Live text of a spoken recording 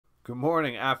Good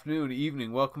morning, afternoon,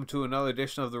 evening. Welcome to another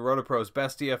edition of the RotoPros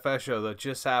Best DFS show that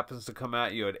just happens to come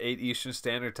at you at 8 Eastern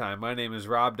Standard Time. My name is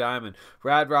Rob Diamond,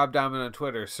 Rob Diamond on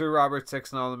Twitter, Sir Robert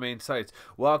 6 on all the main sites.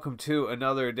 Welcome to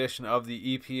another edition of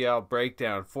the EPL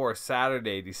breakdown for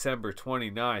Saturday, December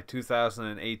 29,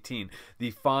 2018, the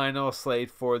final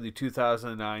slate for the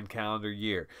 2009 calendar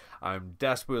year. I'm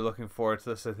desperately looking forward to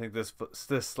this. I think this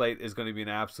slate is going to be an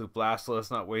absolute blast. So let's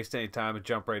not waste any time and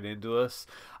jump right into this.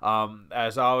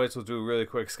 As always, we'll do a really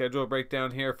quick schedule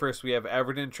breakdown here. First, we have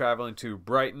Everton traveling to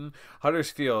Brighton,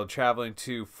 Huddersfield traveling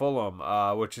to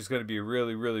Fulham, which is going to be a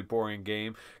really boring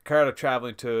game. Cardiff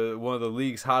traveling to one of the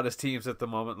league's hottest teams at the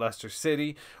moment, Leicester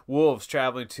City. Wolves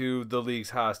traveling to the league's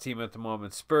hottest team at the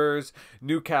moment, Spurs.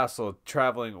 Newcastle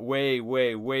traveling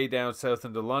way down south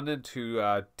into London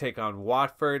to take on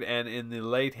Watford. And in the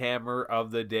late hammer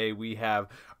of the day, we have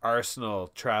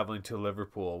Arsenal traveling to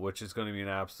Liverpool, which is going to be an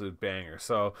absolute banger.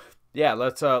 So yeah,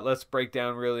 let's break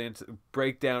down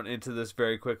into this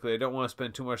very quickly. I don't want to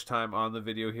spend too much time on the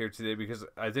video here today because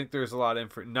I think there's not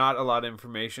a lot of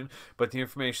information, but the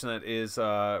information that is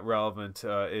relevant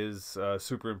is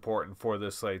super important for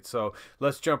this slate. So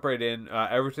let's jump right in.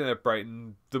 Everton at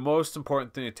Brighton. The most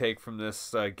important thing to take from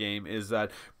this game is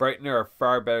that Brighton are a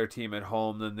far better team at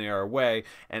home than they are away,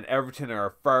 and Everton are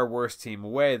a far worse team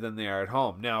away than they are at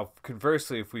home. Now,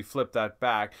 conversely, if we flip that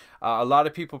back, a lot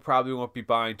of people probably won't be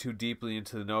buying too deeply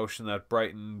into the notion that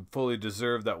Brighton fully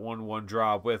deserved that 1-1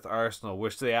 draw with Arsenal,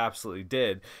 which they absolutely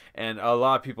did. And a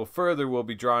lot of people further will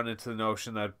be drawn into the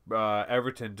notion that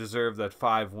Everton deserved that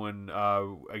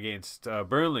 5-1 against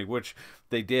Burnley, which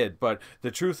they did. But the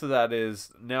truth of that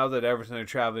is, now that Everton are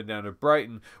traveling down to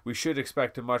Brighton, we should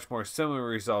expect a much more similar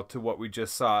result to what we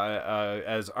just saw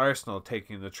as Arsenal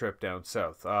taking the trip down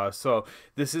south. So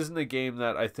this isn't a game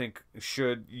that I think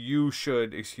you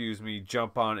should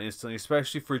jump on instantly,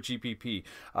 especially for GPP.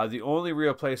 The only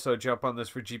real place I would jump on this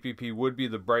for GPP would be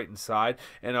the Brighton side,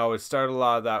 and I would start a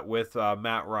lot of that with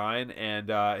Matt Ryan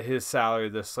and his salary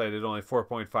this slate at only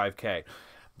 4.5K.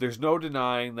 There's no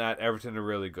denying that Everton are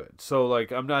really good. So,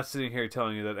 like, I'm not sitting here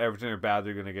telling you that Everton are bad,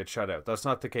 they're going to get shut out. That's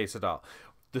not the case at all.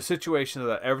 The situation is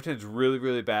that Everton's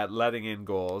really bad letting in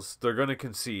goals. They're going to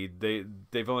concede.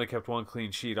 They've only kept one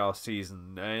clean sheet all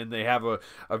season, and they have a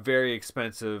very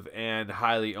expensive and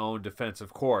highly owned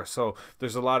defensive core. So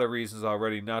there's a lot of reasons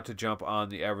already not to jump on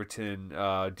the Everton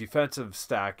defensive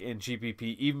stack in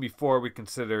GPP, even before we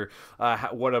consider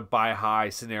what a buy high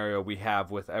scenario we have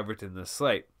with Everton this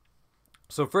slate.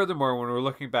 So furthermore, when we're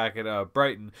looking back at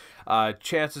Brighton,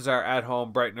 chances are at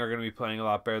home, Brighton are going to be playing a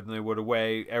lot better than they would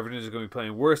away. Everton is going to be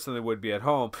playing worse than they would be at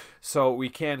home. So we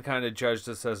can kind of judge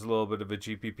this as a little bit of a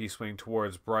GPP swing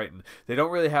towards Brighton. They don't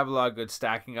really have a lot of good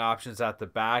stacking options at the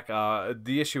back.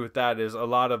 The issue with that is a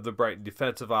lot of the Brighton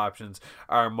defensive options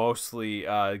are mostly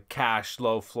cash,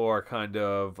 low floor kind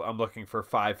of, I'm looking for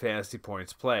 5 fantasy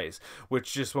points plays,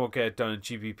 which just won't get done in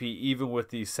GPP even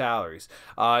with these salaries.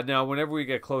 Now, whenever we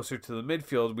get closer to the midfield,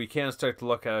 we can start to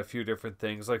look at a few different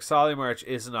things. Like Solly March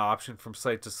is an option from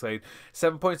slate to slate.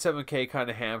 7.7K kind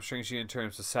of hamstrings you in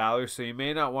terms of salary, so you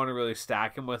may not want to really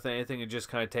stack him with anything and just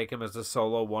kind of take him as a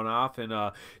solo one-off in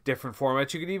different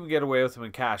formats. You can even get away with him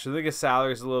in cash. I think his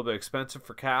salary is a little bit expensive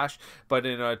for cash, but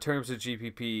in terms of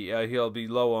GPP, he'll be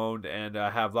low owned and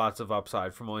have lots of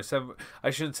upside from only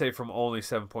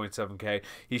 7.7K.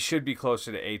 He should be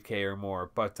closer to 8K or more,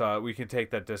 but we can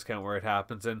take that discount where it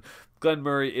happens. And Glenn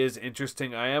Murray is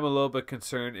interesting. I am a little bit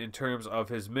concerned in terms of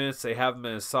his minutes. They haven't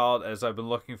been as solid as I've been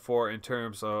looking for in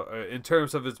terms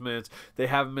of his minutes. They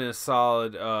haven't been as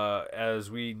solid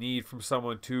as we need from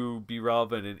someone to be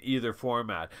relevant in either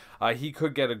format. He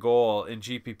could get a goal in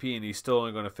GPP and he's still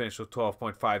only going to finish with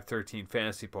 12.513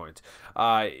 fantasy points.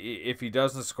 If he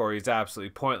doesn't score, he's absolutely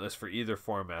pointless for either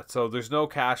format. So there's no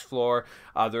cash floor.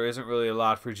 There isn't really a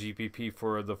lot for GPP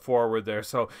for the forward there.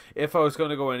 So if I was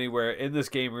going to go anywhere in this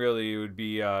game, really, it would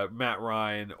be Matt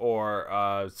Ryan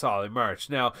or Solly March.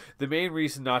 Now, the main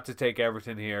reason not to take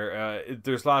Everton here,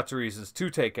 there's lots of reasons to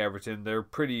take Everton. They're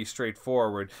pretty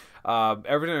straightforward.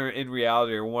 Everton, in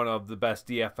reality, are one of the best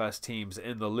DFS teams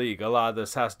in the league. A lot of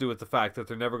this has to do with the fact that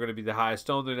they're never going to be the highest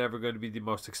owned, they're never going to be the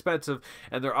most expensive,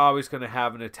 and they're always going to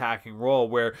have an attacking role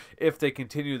where if they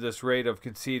continue this rate of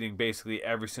conceding basically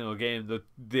every single game,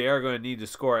 they are going to need to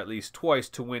score at least twice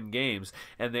to win games,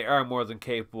 and they are more than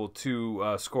capable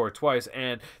to score twice,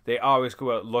 and they always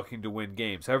go out looking to win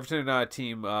games. Everton are not a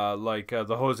team like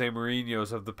the Jose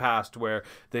Mourinho's of the past, where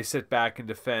they sit back and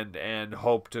defend and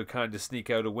hope to kind of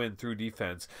sneak out a win through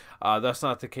defense. That's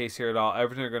not the case here at all.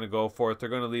 Everton are going to go for it. They're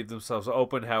going to leave themselves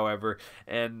open, however,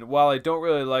 and while I don't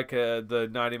really like the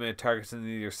 90-minute targets on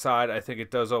either side, I think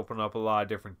it does open up a lot of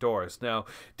different doors. Now,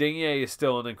 Digne is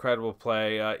still an incredible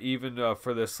play, even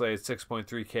for this slate,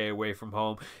 6.3K away from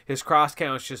home. His cross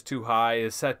count is just too high.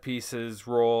 His set pieces,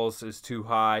 rolls is too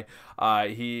high.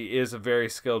 He is a very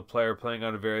skilled player playing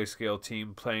on a very skilled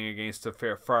team, playing against a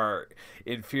far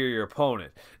inferior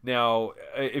opponent. Now,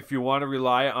 if you want to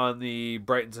rely on the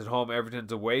Brighton's at home,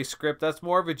 Everton's away script, that's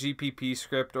more of a GPP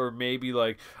script, or maybe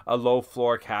like a low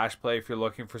floor cash play if you're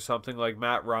looking for something like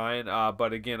Matt Ryan.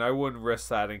 But again, I wouldn't risk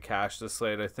that in cash this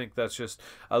slate. I think that's just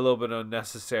a little bit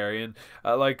unnecessary. And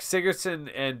like Sigurdsson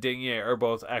and Digne are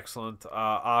both excellent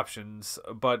options,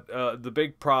 but the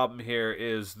big problem here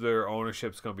is their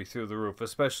ownership's going to be through the roof,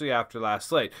 especially after last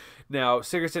slate. Now,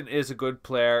 Sigurdsson is a good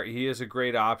player. He is a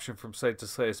great option from slate to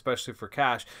slate, especially for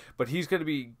cash, but he's going to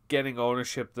be getting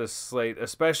ownership this slate,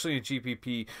 especially in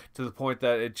GPP, to the point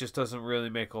that it just doesn't really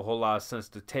make a whole lot of sense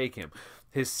to take him.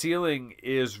 His ceiling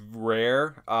is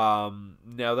rare.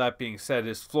 Now, that being said,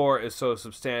 his floor is so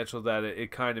substantial that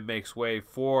it kind of makes way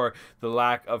for the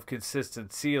lack of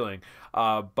consistent ceiling.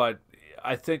 But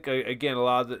I think, again, a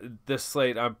lot of this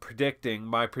slate,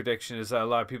 my prediction is that a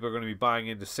lot of people are going to be buying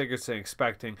into Sigurdsson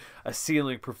expecting a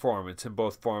ceiling performance in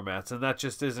both formats, and that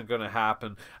just isn't going to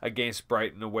happen against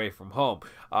Brighton away from home.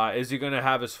 Is he going to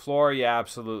have his floor? Yeah,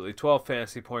 absolutely. 12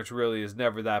 fantasy points really is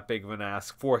never that big of an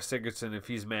ask for Sigurdsson if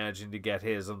he's managing to get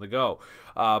his on the go.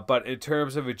 But in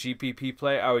terms of a GPP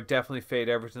play, I would definitely fade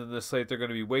Everton in this slate. They're going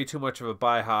to be way too much of a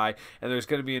buy high, and there's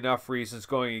going to be enough reasons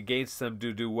going against them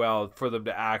to do well for them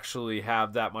to actually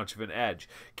have that much of an edge.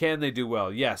 Can they do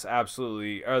well? Yes,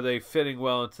 absolutely. Are they fitting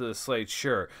well into the slate?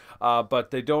 Sure.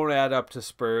 But they don't add up to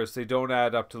Spurs. They don't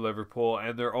add up to Liverpool,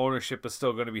 and their ownership is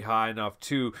still going to be high enough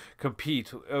to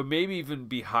compete, maybe even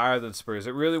be higher than Spurs.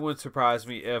 It really wouldn't surprise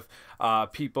me if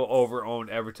people over-own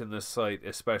Everton this slate,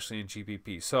 especially in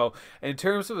GPP. So in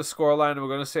terms of a scoreline, we're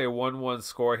going to say a 1-1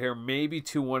 score here, maybe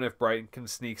 2-1 if Brighton can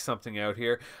sneak something out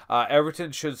here.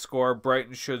 Everton should score.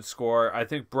 Brighton should score. I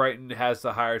think Brighton has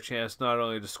the higher chance not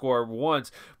only to score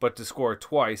once, but to score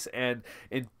twice. And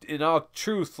in all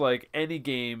truth, like any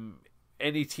game,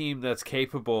 any team that's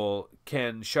capable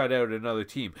can shut out another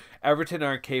team. Everton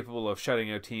aren't capable of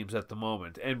shutting out teams at the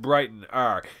moment, and Brighton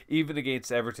are, even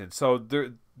against Everton. So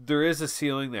there is a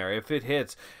ceiling there. If it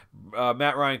hits,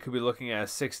 Matt Ryan could be looking at a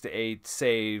 6 to 8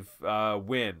 save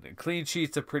win. Clean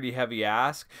sheet's a pretty heavy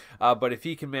ask, but if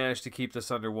he can manage to keep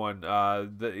this under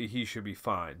 1, he should be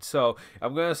fine. So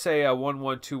I'm going to say a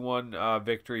 1-1, 2-1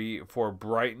 victory for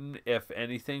Brighton, if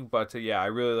anything. But yeah, I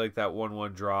really like that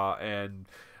 1-1 draw, and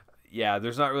yeah,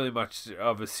 there's not really much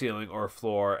of a ceiling or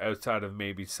floor outside of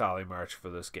maybe Solly March for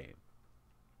this game.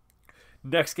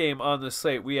 Next game on the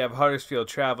slate, we have Huddersfield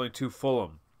traveling to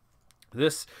Fulham.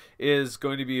 This is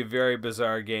going to be a very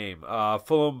bizarre game.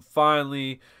 Fulham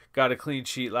finally got a clean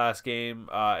sheet last game.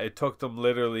 It took them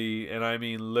literally, and I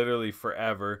mean literally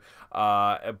forever.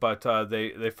 But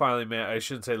they finally I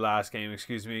shouldn't say last game,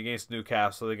 excuse me, against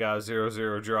Newcastle. They got a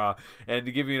 0-0 draw. And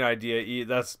to give you an idea,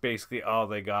 that's basically all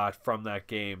they got from that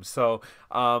game. So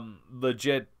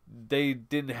legit, they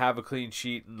didn't have a clean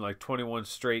sheet in like 21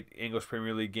 straight English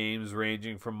Premier League games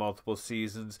ranging from multiple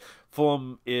seasons.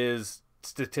 Fulham is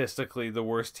statistically the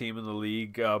worst team in the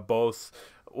league.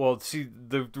 Well, see,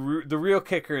 the real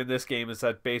kicker in this game is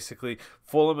that basically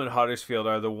Fulham and Huddersfield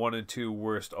are the 1 and 2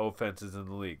 worst offenses in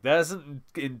the league. That isn't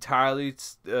entirely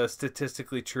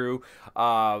statistically true.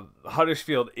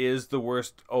 Huddersfield is the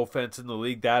worst offense in the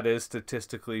league. That is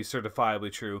statistically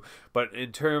certifiably true. But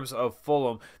in terms of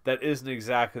Fulham, that isn't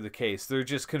exactly the case. They're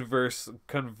just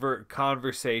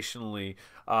conversationally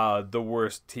the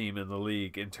worst team in the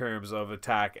league in terms of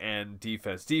attack and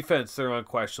defense. Defense, they're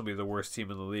unquestionably the worst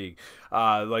team in the league.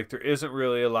 Like, there isn't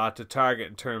really a lot to target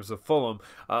in terms of Fulham,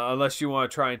 unless you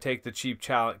want to try and take the cheap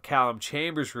Callum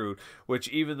Chambers route, which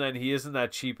even then he isn't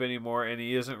that cheap anymore, and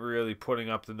he isn't really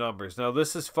putting up the numbers. Now,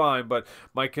 this is fine, but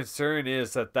my concern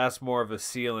is that that's more of a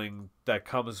ceiling that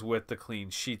comes with the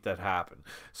clean sheet that happened.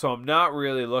 So I'm not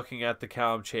really looking at the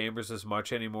Callum Chambers as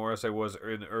much anymore as I was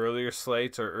in earlier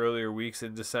slates or earlier weeks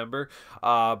in December.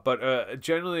 But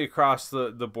generally across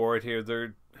the board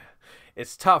here,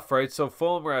 it's tough, right? So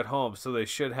Fulham are at home, so they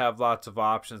should have lots of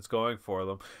options going for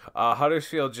them.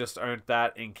 Huddersfield just aren't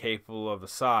that incapable of a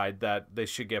side that they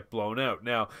should get blown out.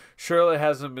 Now, Shirley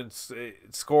hasn't been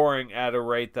scoring at a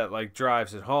rate that like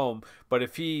drives it home, but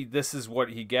if this is what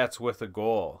he gets with a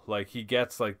goal. Like he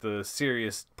gets like the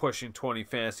serious pushing 20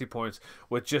 fantasy points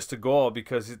with just a goal,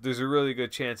 because there's a really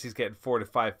good chance he's getting 4 to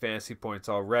 5 fantasy points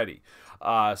already.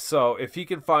 So if he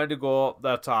can find a goal,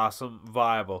 that's awesome,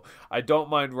 viable. I don't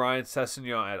mind Ryan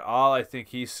Sessegnon at all. I think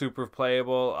he's super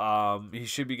playable. He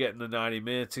should be getting the 90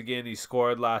 minutes again. He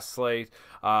scored last slate.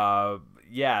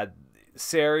 Yeah,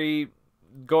 Sari,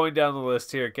 going down the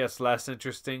list here, it gets less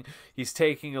interesting. He's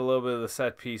taking a little bit of the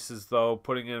set pieces, though,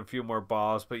 putting in a few more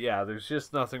balls. But yeah, there's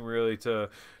just nothing really to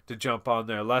jump on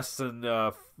there. Less than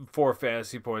 4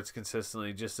 fantasy points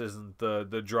consistently just isn't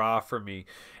the draw for me.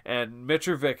 And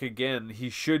Mitrovic, again, he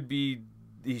should be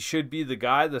the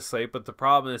guy this slate, but the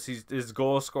problem is his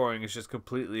goal scoring is just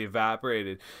completely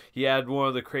evaporated. He had one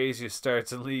of the craziest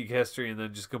starts in league history and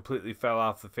then just completely fell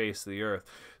off the face of the earth.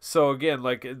 So again,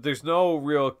 like, there's no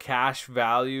real cash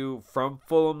value from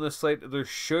Fulham this slate. There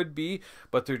should be,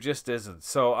 but there just isn't.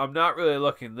 So I'm not really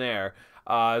looking there.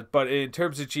 But in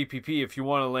terms of GPP, if you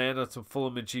want to land on some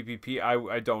Fulham and GPP,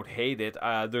 I don't hate it.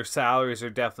 Their salaries are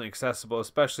definitely accessible,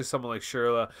 especially someone like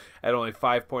Shirley at only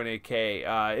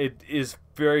 5.8K. It is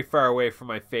very far away from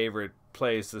my favorite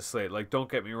plays this slate. Like,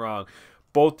 don't get me wrong.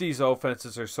 Both these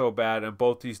offenses are so bad and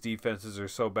both these defenses are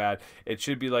so bad. It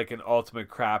should be like an ultimate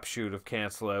crapshoot of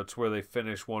cancel-outs where they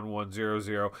finish 1-1,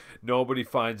 0-0. Nobody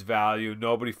finds value.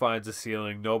 Nobody finds a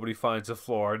ceiling. Nobody finds a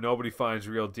floor. Nobody finds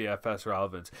real DFS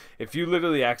relevance. If you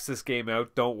literally X this game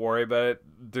out, don't worry about it.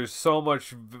 There's so much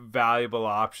valuable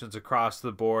options across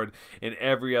the board in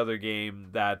every other game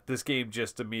that this game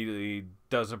just immediately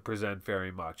doesn't present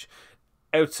very much.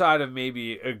 Outside of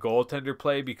maybe a goaltender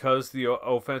play, because the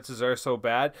offenses are so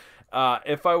bad,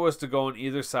 if I was to go on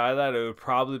either side of that, it would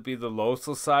probably be the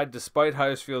Losel side. Despite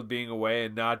Huddersfield being away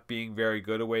and not being very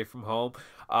good away from home,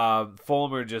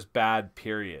 Fulham are just bad,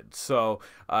 period. So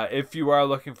if you are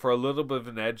looking for a little bit of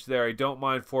an edge there, I don't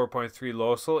mind 4.3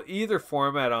 Losel. Either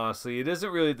format, honestly, it isn't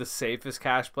really the safest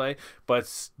cash play, but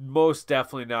it's most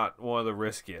definitely not one of the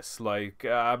riskiest. Like,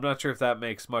 I'm not sure if that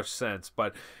makes much sense,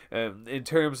 but in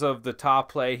terms of the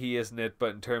top play, he isn't it,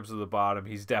 but in terms of the bottom,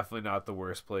 he's definitely not the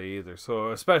worst play either.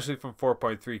 So especially from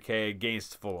 4.3K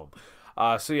against Fulham.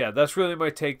 So yeah, that's really my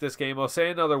take this game. I'll say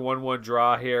another 1-1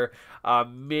 draw here.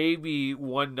 Maybe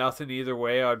 1-0 either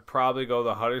way. I'd probably go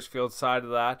the Huddersfield side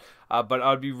of that. But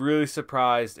I'd be really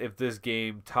surprised if this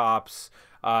game tops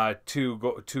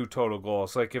two total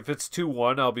goals. Like, if it's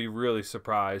 2-1, I'll be really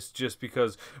surprised, just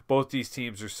because both these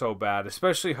teams are so bad,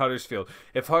 especially Huddersfield.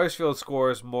 If Huddersfield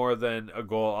scores more than a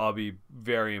goal, I'll be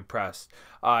very impressed.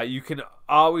 You can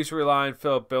always rely on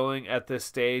Philip Billing at this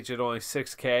stage at only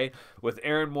 6K. With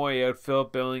Aaron Moy out,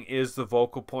 Philip Billing is the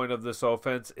vocal point of this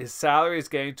offense. His salary is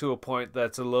getting to a point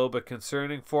that's a little bit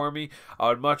concerning for me. I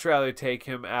would much rather take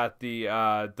him at the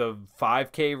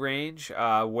 5K range.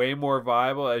 Way more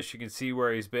viable, as you can see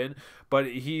where he's been. But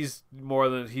he's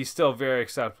still very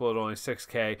acceptable at only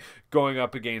 6K, going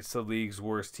up against the league's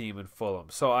worst team in Fulham.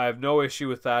 So I have no issue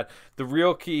with that. The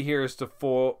real key here is to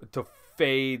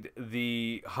fade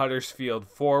the Huddersfield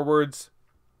forwards.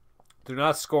 They're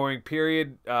not scoring,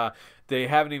 period. They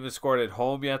haven't even scored at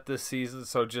home yet this season,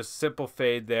 so just simple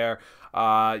fade there.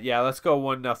 Yeah, let's go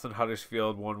 1-0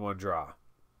 Huddersfield, 1-1 draw.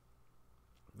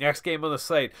 Next game on the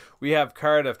slate, we have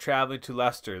Cardiff traveling to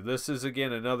Leicester. This is,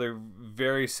 again, another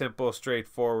very simple,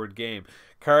 straightforward game.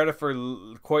 Cardiff are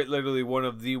quite literally one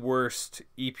of the worst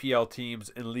EPL teams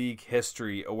in league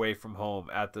history away from home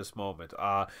at this moment.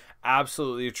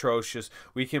 Absolutely atrocious.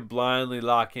 We can blindly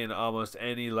lock in almost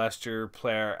any Leicester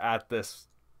player at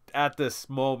this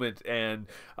moment and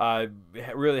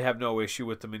really have no issue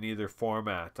with them in either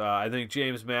format. I think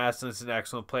James Mason is an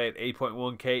excellent play at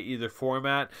 8.1K either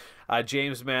format.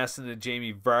 James Mason and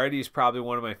Jamie Vardy is probably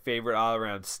one of my favorite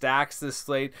all-around stacks this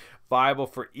slate. Viable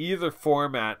for either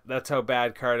format. That's how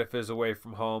bad Cardiff is away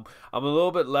from home. I'm a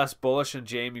little bit less bullish on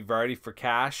Jamie Vardy for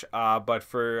cash, but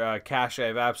for cash, I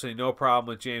have absolutely no problem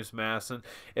with James Mason.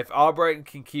 If Albrighton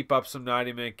can keep up some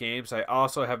 90-minute games, I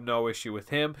also have no issue with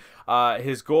him.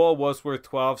 His goal was worth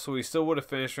 12, so he still would have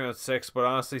finished around 6, but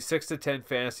honestly, 6 to 10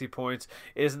 fantasy points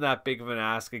isn't that big of an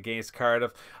ask against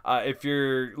Cardiff. If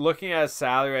you're looking at his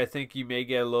salary, I think think you may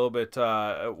get a little bit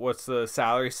what's the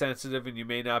salary sensitive, and you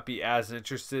may not be as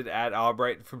interested at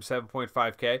Albrighton from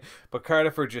 7.5k. But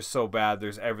Cardiff are just so bad.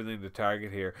 There's everything to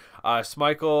target here.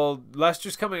 Schmeichel,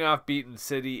 Leicester's coming off beating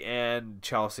City and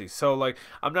Chelsea, so like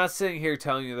I'm not sitting here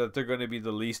telling you that they're going to be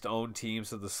the least owned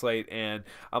teams of the slate, and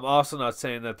I'm also not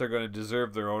saying that they're going to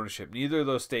deserve their ownership. Neither of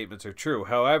those statements are true.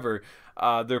 However,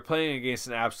 they're playing against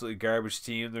an absolutely garbage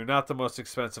team. They're not the most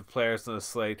expensive players on the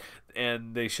slate,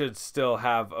 and they should still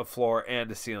have a floor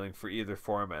and a ceiling for either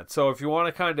format. So if you want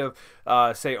to kind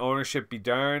of say ownership be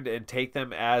darned and take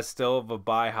them as still of a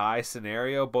buy high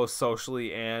scenario, both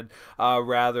socially and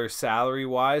rather salary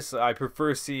wise, I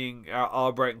prefer seeing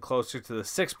Albrighton closer to the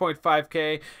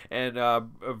 6.5k and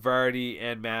Vardy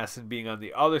and Masson being on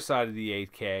the other side of the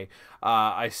 8k.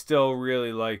 I still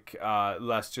really like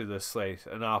Leicester this slate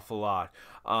an awful lot.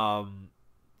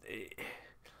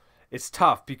 It's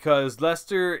tough because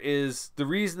Leicester is the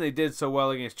reason they did so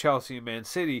well against Chelsea and Man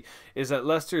City is that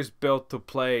Leicester's built to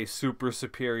play super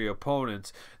superior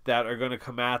opponents that are going to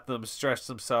come at them, stretch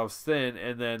themselves thin,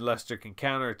 and then Leicester can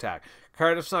counterattack.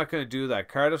 Cardiff's not going to do that.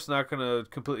 Cardiff's not going to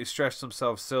completely stretch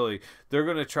themselves silly. They're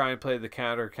going to try and play the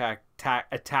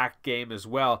counter-attack game as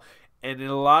well. And in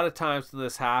a lot of times when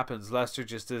this happens, Leicester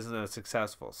just isn't as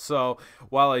successful. So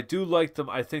while I do like them,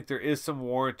 I think there is some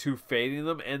warrant to fading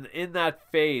them. And in that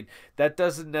fade, that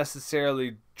doesn't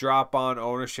necessarily drop on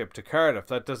ownership to Cardiff.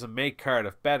 That doesn't make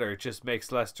Cardiff better. It just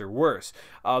makes Leicester worse.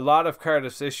 A lot of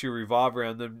Cardiff's issue revolve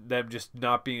around them just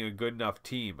not being a good enough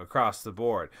team across the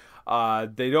board.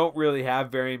 They don't really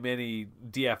have very many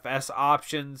DFS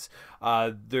options.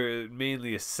 They're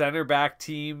mainly a center back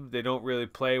team. They don't really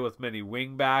play with many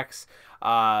wing backs.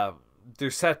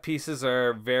 Their set pieces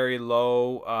are very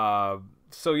low.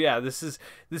 So yeah, this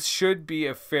should be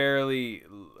a fairly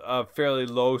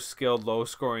low skilled, low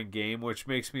scoring game, which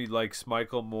makes me like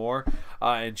Schmeichel more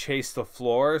and chase the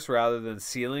floors rather than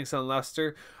ceilings on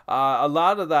Leicester. A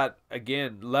lot of that,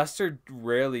 again, Leicester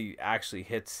rarely actually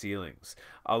hits ceilings.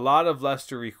 A lot of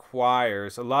Leicester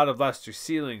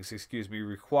ceilings,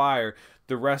 require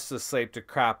the rest of the slate to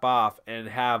crap off and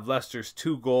have Leicester's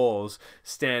 2 goals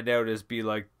stand out as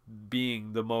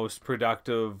being the most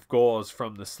productive goals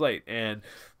from the slate. And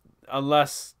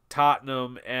unless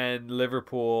Tottenham and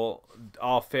Liverpool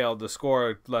all failed to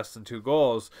score less than 2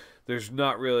 goals, there's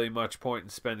not really much point in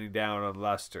spending down on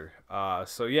Leicester.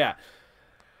 So yeah.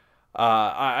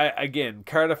 Again,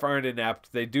 Cardiff aren't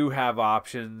inept. They do have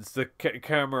options. The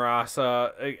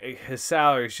Camarasa, his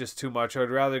salary is just too much. I'd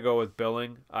rather go with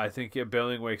Billing. I think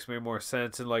Billing makes way more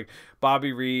sense. And like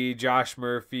Bobby Reed, Josh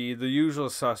Murphy, the usual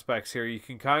suspects here, you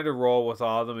can kind of roll with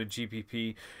all of them in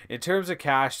GPP. In terms of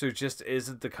cash, there just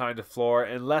isn't the kind of floor,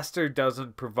 and Leicester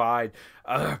doesn't provide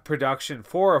production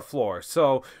for a floor.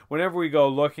 So whenever we go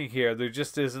looking here, there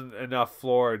just isn't enough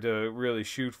floor to really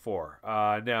shoot for.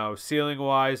 Now,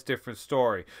 ceiling-wise, different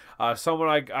story.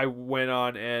 Someone I went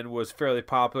on and was fairly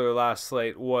popular last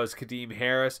slate was Kadeem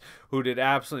Harris, who did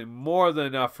absolutely more than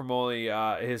enough from only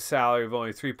his salary of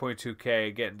only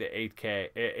 3.2k getting to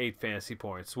 8 fantasy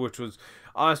points, which was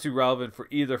honestly relevant for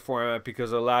either format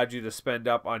because it allowed you to spend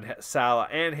up on Salah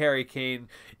and Harry Kane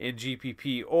in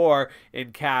GPP, or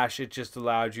in cash it just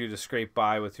allowed you to scrape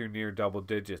by with your near double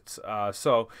digits.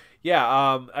 So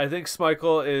yeah, I think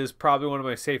Schmeichel is probably one of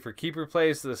my safer keeper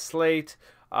plays this slate,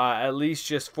 at least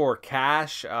just for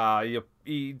cash.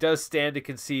 He does stand to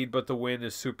concede, but the win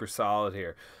is super solid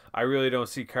here. I really don't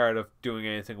see Cardiff doing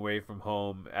anything away from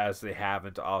home as they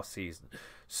haven't all season.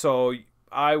 So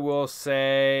I will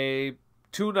say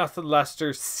 2-0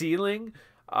 Leicester ceiling,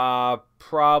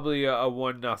 probably a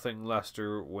 1-0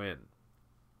 Leicester win.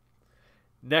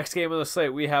 Next game on the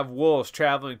slate, we have Wolves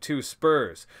traveling to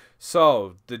Spurs.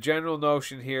 So the general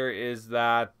notion here is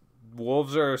that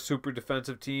Wolves are a super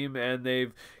defensive team, and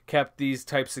they've kept these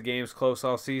types of games close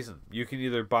all season. You can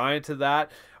either buy into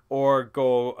that or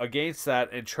go against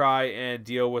that and try and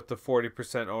deal with the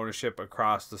 40% ownership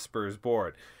across the Spurs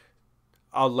board.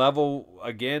 I'll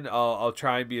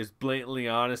try and be as blatantly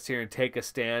honest here and take a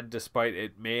stand, despite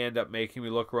it may end up making me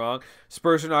look wrong.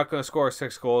 Spurs are not going to score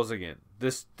 6 goals again.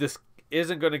 This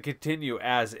isn't going to continue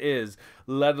as is,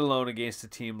 let alone against a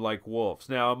team like Wolves.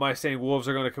 Now, am I saying Wolves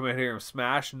are going to come out here and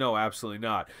smash? No, absolutely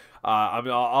not. I'm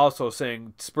also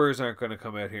saying Spurs aren't going to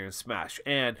come out here and smash.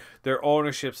 And their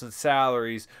ownerships and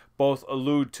salaries both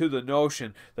allude to the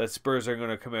notion that Spurs are going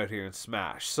to come out here and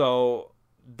smash. So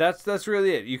that's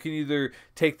really it. You can either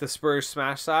take the Spurs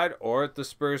smash side or the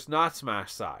Spurs not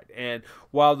smash side. And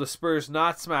while the Spurs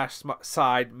not smash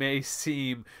side may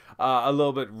seem a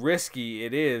little bit risky,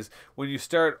 it is when you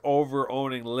start over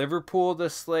owning Liverpool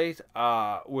this slate,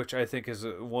 which I think is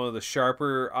one of the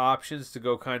sharper options to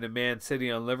go kind of Man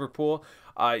City on Liverpool.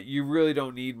 You really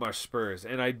don't need much Spurs.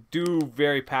 And I do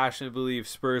very passionately believe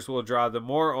Spurs will draw the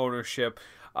more ownership,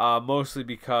 mostly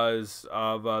because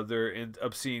of their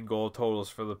obscene goal totals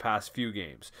for the past few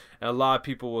games. And a lot of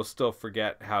people will still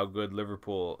forget how good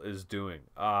Liverpool is doing.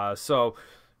 So,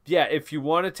 yeah, if you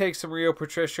want to take some Rio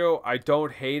Patricio, I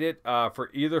don't hate it. For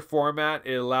either format,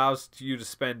 it allows you to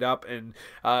spend up, and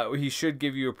he should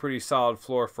give you a pretty solid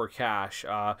floor for cash.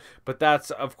 But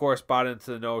that's, of course, bought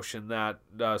into the notion that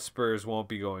Spurs won't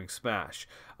be going smash.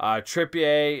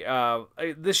 Trippier,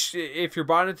 if you're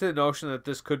bought into the notion that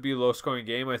this could be a low-scoring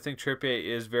game, I think Trippier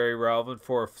is very relevant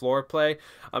for a floor play.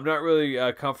 I'm not really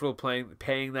comfortable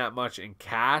paying that much in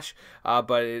cash,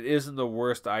 but it isn't the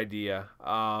worst idea.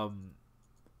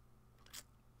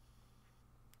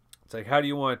 It's like, how do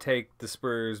you want to take the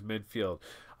Spurs midfield?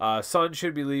 Son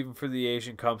should be leaving for the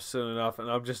Asian Cup soon enough, and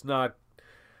I'm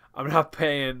not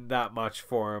paying that much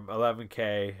for him,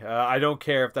 11K. I don't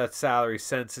care if that's salary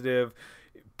sensitive.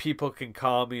 People can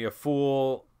call me a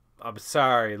fool. I'm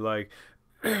sorry. Like,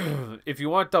 if you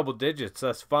want double digits,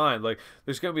 that's fine. Like,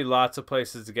 there's going to be lots of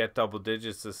places to get double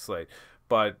digits this slate.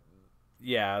 But,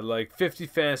 yeah, like 50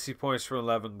 fantasy points from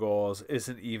 11 goals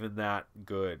isn't even that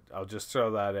good. I'll just throw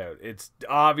that out. It's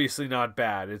obviously not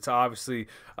bad. It's obviously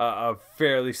a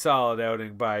fairly solid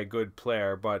outing by a good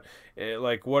player. But,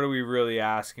 like, what are we really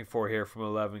asking for here from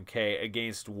 11K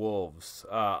against Wolves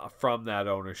from that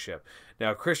ownership?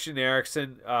 Now, Christian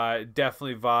Eriksen,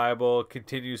 definitely viable,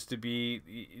 continues to be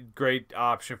a great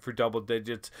option for double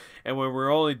digits. And when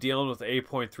we're only dealing with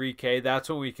 8.3K, that's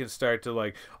when we can start to,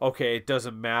 like, okay, it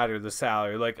doesn't matter the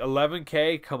salary. Like,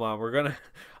 11K, come on, we're going to...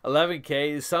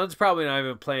 11K, Son's probably not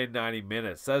even playing 90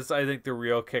 minutes. That's, I think, the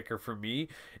real kicker for me.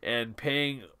 And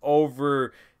paying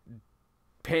over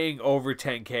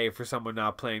 10K for someone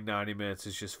not playing 90 minutes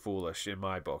is just foolish in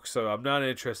my book. So I'm not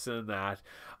interested in that.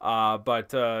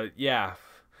 But yeah,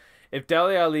 if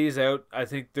Dele Alli's out, I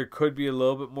think there could be a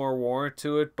little bit more warrant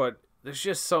to it. But there's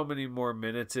just so many more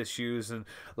minutes issues and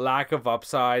lack of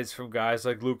upsides from guys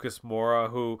like Lucas Moura,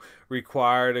 who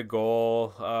required a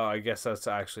goal. I guess that's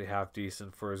actually half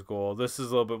decent for his goal. This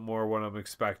is a little bit more what I'm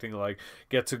expecting, like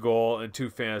gets a goal and 2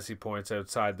 fantasy points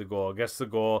outside the goal. Gets the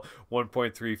goal,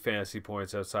 1.3 fantasy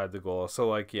points outside the goal. So,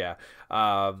 like, yeah.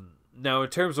 Now, in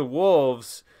terms of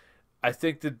Wolves, I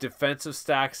think the defensive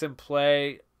stacks in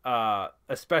play,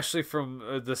 especially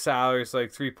from the salaries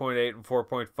like 3.8 and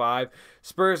 4.5,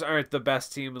 Spurs aren't the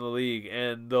best team in the league,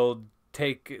 and they'll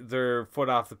take their foot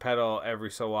off the pedal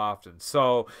every so often.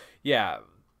 So, yeah,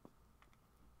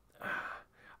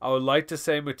 I would like to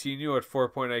say Moutinho at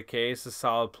 4.8K is a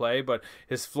solid play, but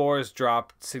his floor has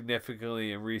dropped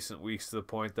significantly in recent weeks to the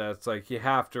point that it's like you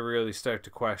have to really start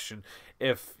to question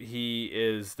if he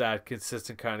is that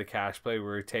consistent kind of cash play we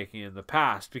were taking in the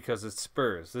past, because it's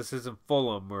Spurs. This isn't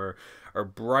Fulham or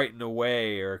Brighton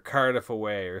away or Cardiff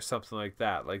away or something like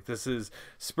that. Like, this is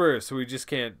Spurs, so we just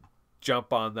can't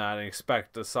jump on that and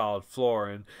expect a solid floor.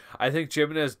 And I think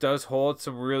Jimenez does hold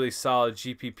some really solid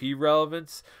GPP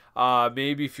relevance.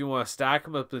 Maybe if you want to stack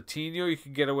him with Coutinho, you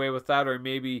can get away with that, or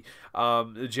maybe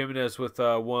Jimenez with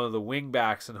one of the wing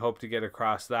backs and hope to get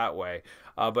across that way.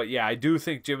 But yeah, I do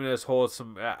think Jimenez holds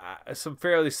some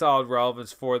fairly solid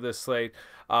relevance for this slate,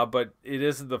 but it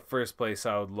isn't the first place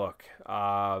I would look.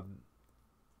 I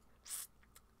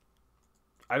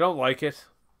don't like it.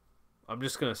 I'm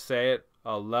just gonna say it.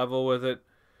 I'll level with it,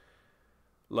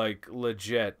 like,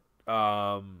 legit.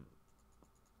 That's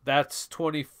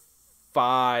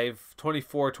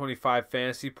 24, 25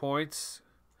 fantasy points.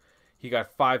 He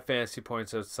got 5 fantasy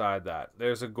points outside that.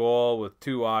 There's a goal with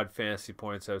 2 odd fantasy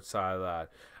points outside of that.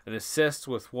 An assist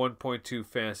with 1.2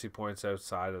 fantasy points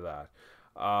outside of that.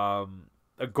 A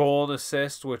goal and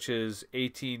assist, which is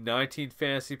 18, 19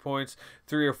 fantasy points,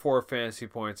 3 or 4 fantasy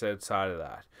points outside of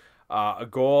that. A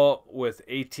goal with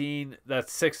 18,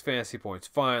 that's 6 fantasy points,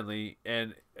 finally,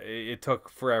 and it took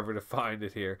forever to find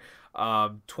it here.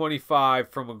 25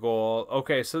 from a goal.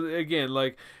 Okay, so again,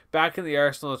 like, back in the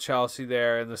Arsenal-Chelsea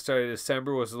there in the start of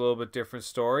December was a little bit different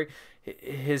story.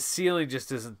 His ceiling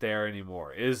just isn't there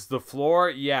anymore. Is the floor?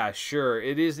 Yeah, sure.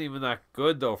 It isn't even that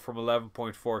good, though, from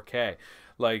 11.4K.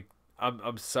 Like,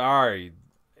 I'm sorry.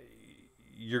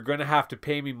 You're going to have to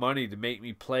pay me money to make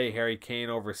me play Harry Kane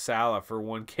over Salah for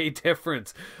 1K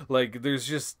difference. Like, there's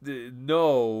just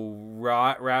no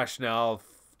rationale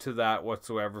to that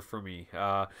whatsoever for me.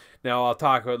 Now I'll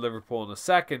talk about Liverpool in a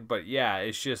second, but yeah,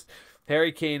 it's just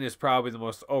Harry Kane is probably the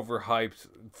most overhyped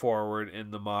forward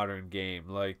in the modern game.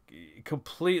 Like,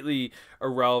 completely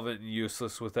irrelevant and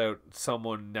useless without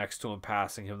someone next to him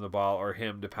passing him the ball or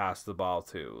him to pass the ball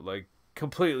to. Like,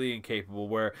 completely incapable,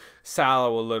 where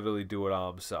Salah will literally do it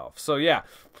all himself. So yeah,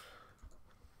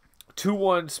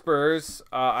 2-1 Spurs.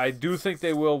 I do think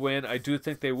they will win. I do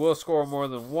think they will score more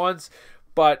than once,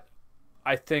 but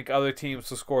I think other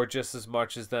teams will score just as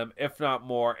much as them, if not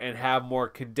more, and have more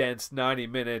condensed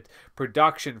 90-minute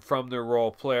production from their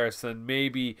role players than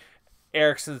maybe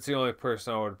Eriksen's the only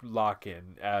person I would lock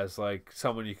in as like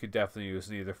someone you could definitely use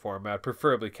in either format,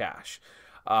 preferably cash.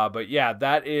 But yeah,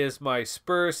 that is my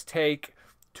Spurs take.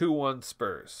 2-1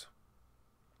 Spurs.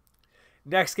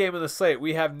 Next game of the slate,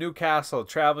 we have Newcastle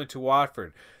traveling to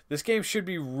Watford. This game should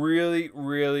be really,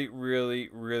 really, really,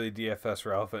 really DFS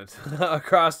relevant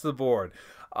across the board.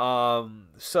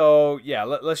 So, yeah,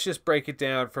 let's just break it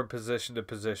down from position to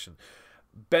position.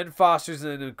 Ben Foster's in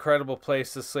an incredible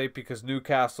place to slate because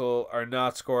Newcastle are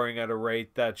not scoring at a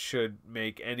rate that should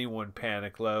make anyone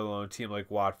panic, let alone a team like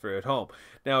Watford at home.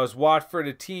 Now, is Watford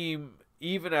a team,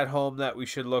 even at home, that we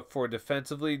should look for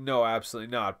defensively? No,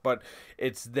 absolutely not. But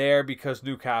it's there because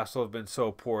Newcastle have been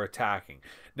so poor attacking.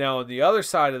 Now, on the other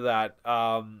side of that,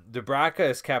 Dubravka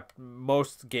has kept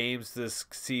most games this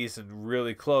season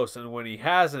really close. And when he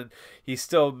hasn't, he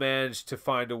still managed to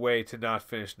find a way to not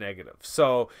finish negative.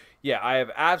 So, yeah, I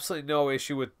have absolutely no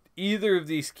issue with either of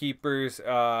these keepers.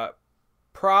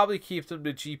 Probably keep them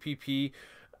to GPP.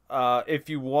 If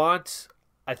you want,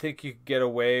 I think you can get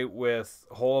away with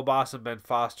Holebas and Ben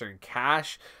Foster in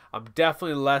cash. I'm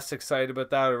definitely less excited about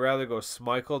that. I'd rather go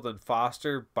Schmeichel than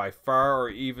Foster by far, or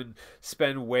even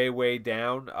spend way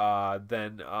down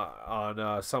than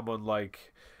on someone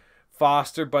like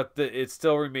Foster. But it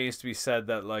still remains to be said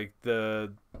that like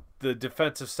the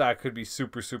defensive stack could be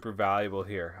super valuable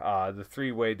here. The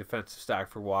 3-way defensive stack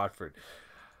for Watford.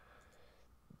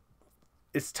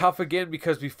 It's tough again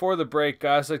because before the break,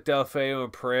 guys like Deulofeu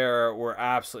and Pereira were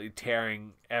absolutely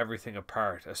tearing everything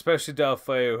apart. Especially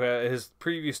Deulofeu, his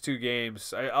previous 2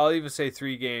 games, I'll even say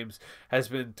 3 games, has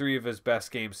been 3 of his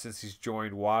best games since he's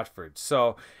joined Watford.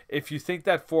 So if you think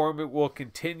that form will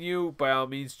continue, by all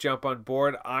means jump on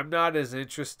board. I'm not as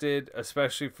interested,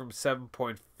 especially from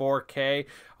 7.4K.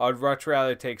 I'd much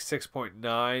rather take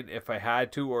 6.9 if I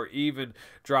had to, or even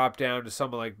drop down to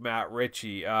someone like Matt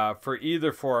Ritchie. For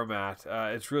either format,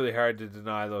 it's really hard to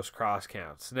deny those cross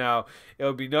counts. Now, it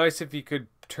would be nice if you could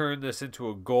turn this into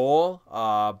a goal,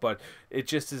 but it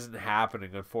just isn't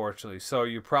happening, unfortunately. So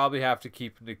you probably have to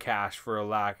keep him to cash for a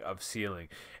lack of ceiling.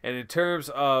 And in terms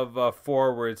of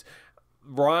forwards,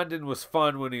 Rondon was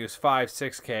fun when he was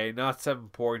 5-6K, not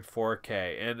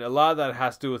 7.4K, and a lot of that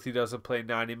has to do with he doesn't play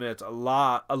 90 minutes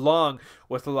along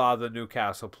with a lot of the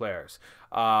Newcastle players.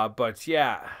 But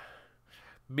yeah,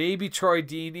 maybe Troy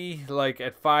Deeney, like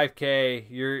at 5K,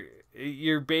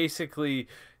 you're basically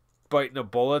biting a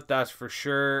bullet, that's for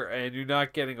sure, and you're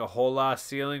not getting a whole lot of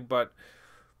ceiling. But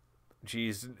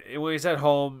geez, when he's at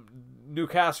home,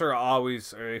 Newcastle,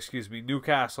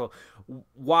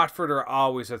 Watford are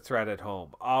always a threat at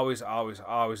home. Always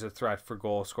a threat for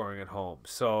goal scoring at home.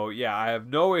 So yeah, I have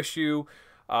no issue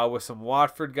with some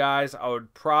Watford guys. I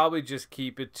would probably just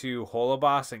keep it to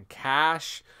Holebas and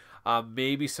cash,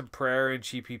 maybe some Pereira and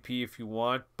GPP if you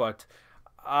want, but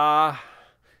tough.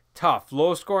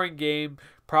 Low scoring game.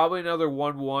 Probably another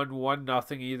 1-1,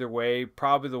 1-0 either way.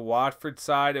 Probably the Watford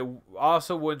side. It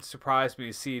also wouldn't surprise me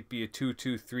to see it be a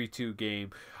 2-2, 3-2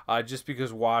 game, just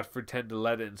because Watford tend to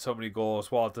let in so many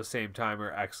goals while at the same time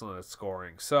are excellent at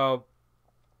scoring. So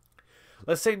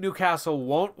let's say Newcastle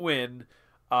won't win,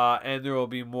 and there will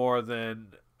be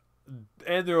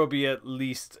at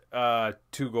least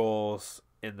 2 goals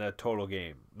in the total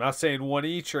game. I'm not saying 1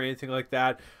 each or anything like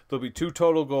that. There'll be 2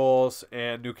 total goals,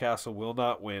 and Newcastle will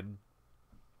not win.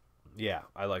 Yeah,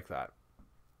 I like that.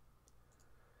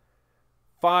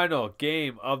 Final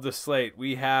game of the slate.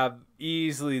 We have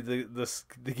easily the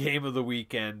game of the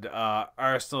weekend.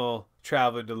 Arsenal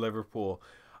traveling to Liverpool.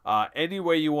 Any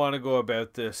way you want to go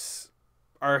about this,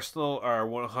 Arsenal are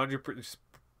 100%.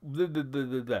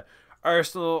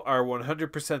 Arsenal are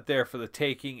 100% there for the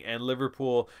taking, and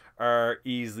Liverpool are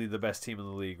easily the best team in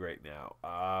the league right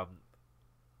now.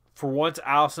 for once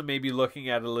Alisson may be looking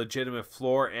at a legitimate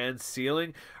floor and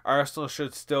ceiling, Arsenal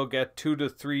should still get 2 to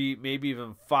 3, maybe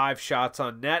even 5 shots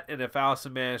on net. And if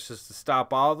Alisson manages to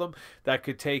stop all of them, that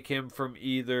could take him from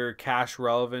either cash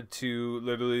relevant to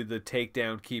literally the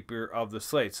takedown keeper of the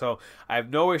slate. So I have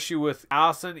no issue with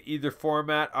Alisson, either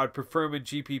format. I'd prefer him in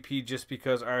GPP just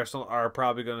because Arsenal are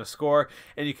probably going to score.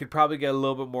 And you could probably get a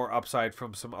little bit more upside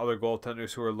from some other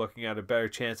goaltenders who are looking at a better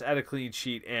chance at a clean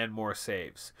sheet and more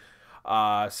saves.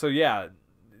 So yeah,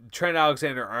 Trent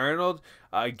Alexander-Arnold,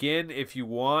 again, if you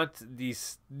want,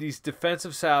 these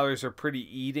defensive salaries are pretty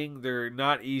eating. They're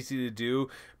not easy to do.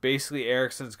 Basically,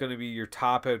 Eriksen's going to be your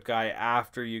top out guy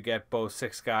after you get both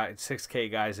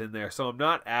 6K guys in there. So I'm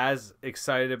not as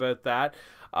excited about that.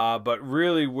 But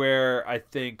really where I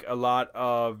think a lot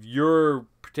of your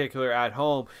particular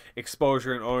at-home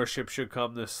exposure and ownership should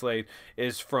come this slate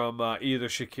is from either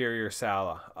Shaqiri or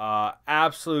Salah.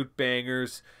 Absolute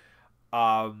bangers.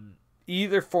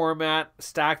 Either format,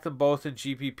 stack them both in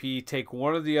GPP, take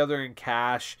one or the other in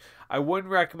cash. I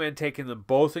wouldn't recommend taking them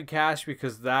both in cash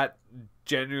because that,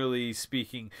 generally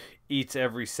speaking, eats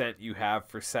every cent you have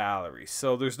for salary.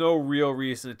 So there's no real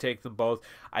reason to take them both.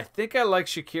 I think I like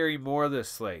Shaqiri more this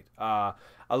slate.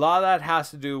 A lot of that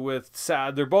has to do with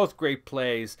they're both great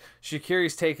plays.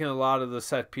 Shaqiri's taking a lot of the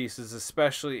set pieces,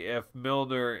 especially if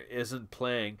Milner isn't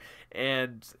playing.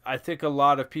 And I think a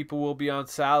lot of people will be on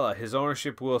Salah. His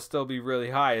ownership will still be really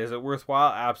high. Is it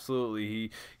worthwhile?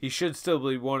 Absolutely. He should still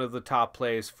be one of the top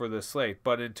plays for this slate.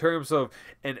 But in terms of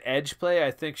an edge play,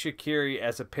 I think Shaqiri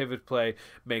as a pivot play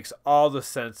makes all the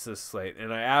sense this slate.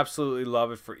 And I absolutely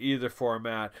love it for either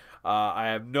format. I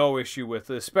have no issue with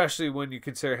it, especially when you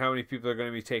consider how many people are going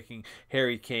to be taking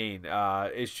Harry Kane.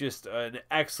 It's just an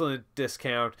excellent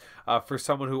discount for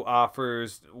someone who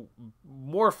offers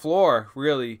more floor,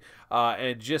 really,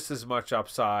 and just as much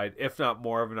upside, if not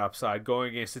more of an upside, going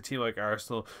against a team like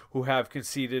Arsenal, who have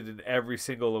conceded in every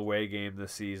single away game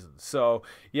this season. So,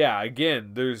 yeah,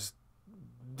 again, there's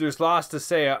lots to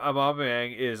say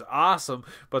Aubameyang is awesome,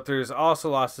 but there's also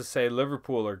lots to say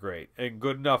Liverpool are great and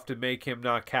good enough to make him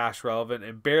not cash relevant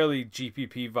and barely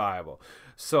GPP viable.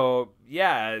 So,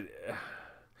 yeah,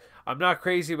 I'm not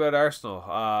crazy about Arsenal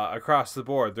across the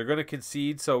board. They're going to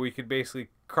concede, so we can basically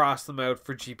cross them out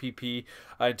for GPP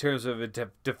in terms of a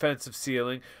defensive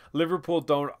ceiling. Liverpool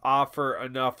don't offer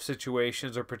enough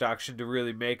situations or production to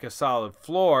really make a solid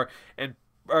floor, and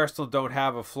Arsenal don't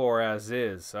have a floor as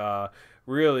is.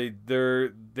 Really,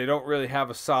 they don't really have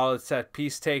a solid set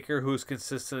piece taker who's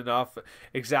consistent enough.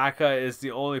 Xhaka is the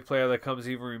only player that comes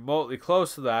even remotely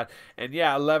close to that. And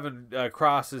yeah, 11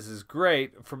 crosses is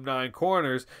great from 9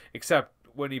 corners, except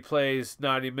when he plays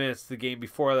 90 minutes the game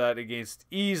before that against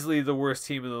easily the worst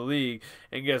team in the league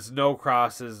and gets no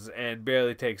crosses and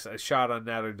barely takes a shot on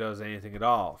net or does anything at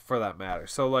all, for that matter.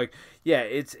 So, like, yeah,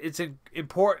 it's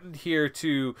important here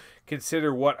to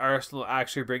consider what Arsenal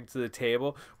actually bring to the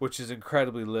table, which is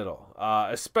incredibly little,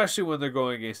 especially when they're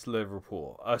going against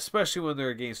Liverpool, especially when they're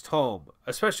against home,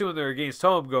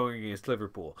 going against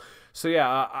Liverpool. So,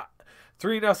 yeah,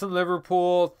 3-0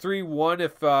 Liverpool, 3-1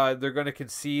 if they're going to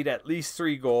concede at least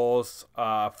 3 goals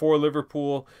for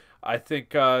Liverpool. I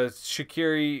think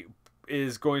Shaqiri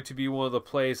is going to be one of the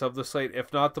plays of the slate,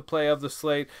 if not the play of the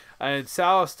slate. And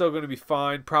Salah's still going to be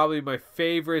fine. Probably my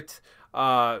favorite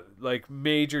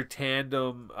major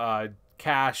tandem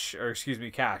cash.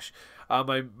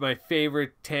 My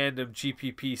favorite tandem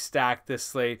GPP stack this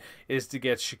slate is to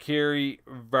get Shaqiri,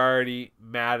 Vardy,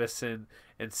 Maddison,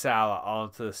 and Salah all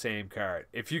into the same card.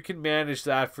 If you can manage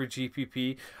that for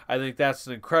GPP, I think that's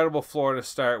an incredible floor to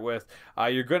start with.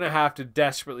 You're going to have to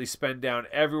desperately spend down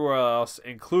everywhere else,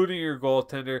 including your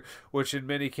goaltender, which in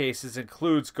many cases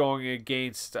includes going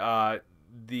against going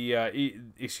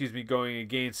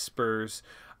against Spurs.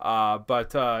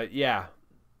 Yeah.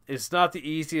 It's not the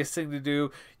easiest thing to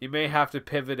do. You may have to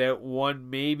pivot out one.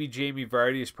 Maybe Jamie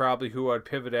Vardy is probably who I'd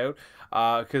pivot out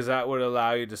because that would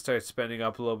allow you to start spending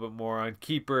up a little bit more on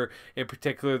keeper, in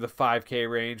particular the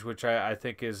 5K range, which I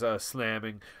think is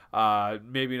slamming.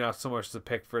 Maybe not so much the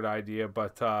Pickford idea,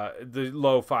 but the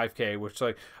low 5K, which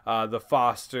like the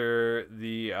Foster,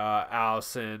 the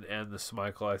Alisson, and the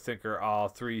Schmeichel, I think are all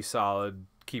 3 solid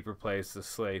keeper plays this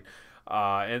slate.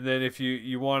 And then if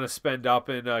you want to spend up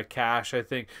in cash, I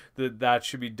think that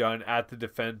should be done at the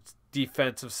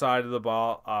defensive side of the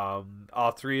ball.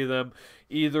 All 3 of them,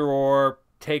 either or,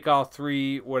 take all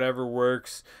 3, whatever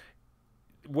works.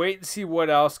 wait and see what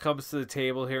else comes to the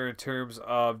table here in terms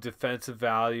of defensive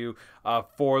value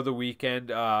for the weekend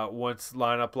once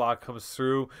lineup lock comes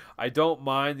through. I don't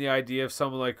mind the idea of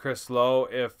someone like Chris Lowe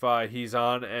if he's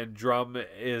on and Drum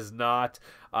is not.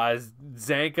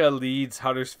 Zanka leads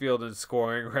Huddersfield in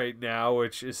scoring right now,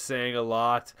 which is saying a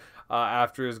lot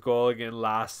after his goal again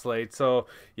last slate. So,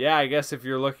 yeah, I guess if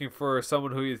you're looking for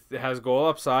someone who has goal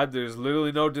upside, there's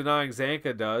literally no denying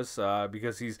Zanka does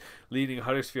because he's leading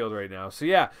Huddersfield right now. So,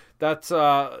 yeah, that's...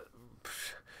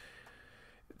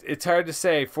 it's hard to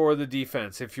say for the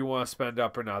defense if you want to spend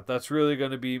up or not. That's really going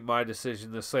to be my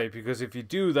decision this slate, because if you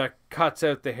do, that cuts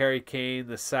out the Harry Kane,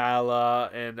 the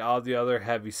Salah, and all the other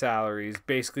heavy salaries,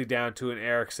 basically down to an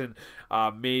Eriksen,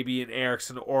 maybe an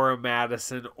Eriksen or a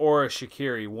Maddison or a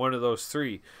Shaqiri, one of those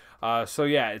three. So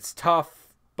yeah, it's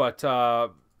tough, but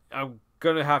I'm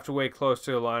going to have to wait close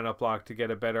to the lineup lock to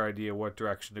get a better idea what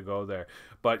direction to go there.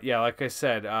 But yeah, like I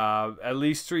said, at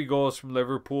least 3 goals from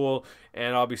Liverpool,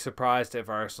 and I'll be surprised if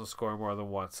Arsenal score more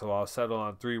than once. So I'll settle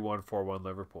on 3-1, 4-1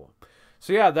 Liverpool.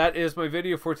 So yeah, that is my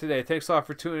video for today. Thanks a lot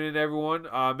for tuning in, everyone.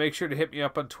 Make sure to hit me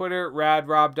up on Twitter,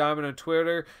 RadRobDiamond on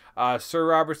Twitter, Sir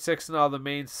Robert6 on all the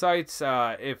main sites.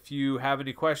 If you have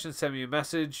any questions, send me a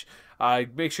message.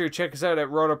 Make sure to check us out at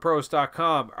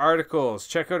RotoPros.com. Articles.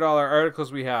 Check out all our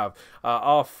articles we have.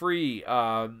 All free.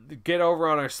 Get over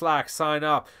on our Slack. Sign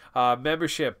up.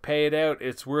 Membership. Pay it out.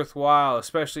 It's worthwhile.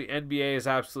 Especially NBA is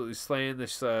absolutely slaying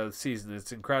this season.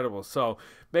 It's incredible. So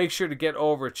make sure to get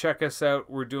over. Check us out.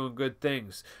 We're doing good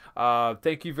things.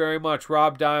 Thank you very much.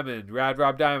 Rob Diamond.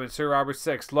 Rob Diamond. Sir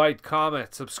Robert6. Like,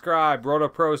 comment, subscribe.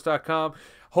 RotoPros.com.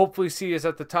 Hopefully see us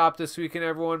at the top this weekend,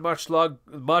 everyone. Much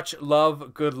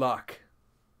love. Good luck.